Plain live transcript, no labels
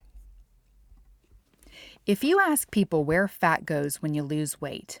If you ask people where fat goes when you lose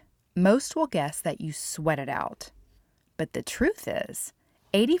weight, most will guess that you sweat it out. But the truth is,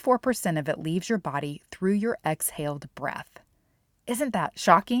 84% of it leaves your body through your exhaled breath. Isn't that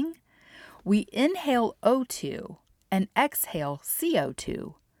shocking? We inhale O2 and exhale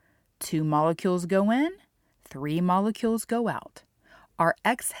CO2. 2 molecules go in, 3 molecules go out. Our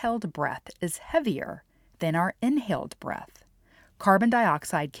exhaled breath is heavier than our inhaled breath. Carbon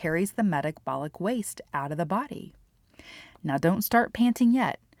dioxide carries the metabolic waste out of the body. Now don't start panting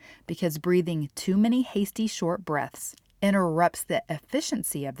yet, because breathing too many hasty short breaths interrupts the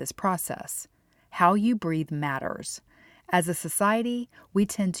efficiency of this process. How you breathe matters. As a society, we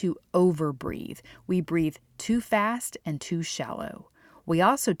tend to overbreathe. We breathe too fast and too shallow. We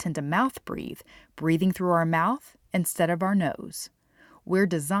also tend to mouth breathe, breathing through our mouth instead of our nose. We're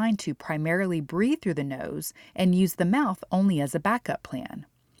designed to primarily breathe through the nose and use the mouth only as a backup plan.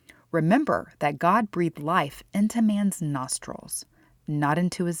 Remember that God breathed life into man's nostrils, not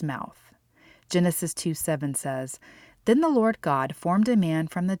into his mouth. Genesis 2:7 says, "Then the Lord God formed a man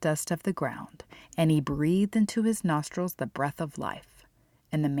from the dust of the ground, and he breathed into his nostrils the breath of life,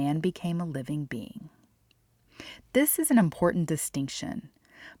 and the man became a living being." This is an important distinction.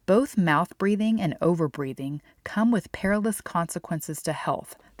 Both mouth breathing and overbreathing come with perilous consequences to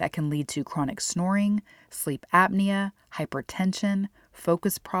health that can lead to chronic snoring, sleep apnea, hypertension,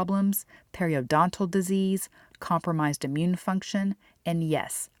 focus problems, periodontal disease, compromised immune function, and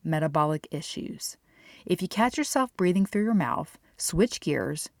yes, metabolic issues. If you catch yourself breathing through your mouth, switch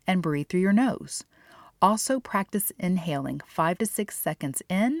gears and breathe through your nose. Also practice inhaling 5 to 6 seconds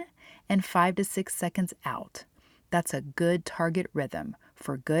in and 5 to 6 seconds out. That's a good target rhythm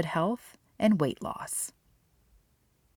for good health and weight loss.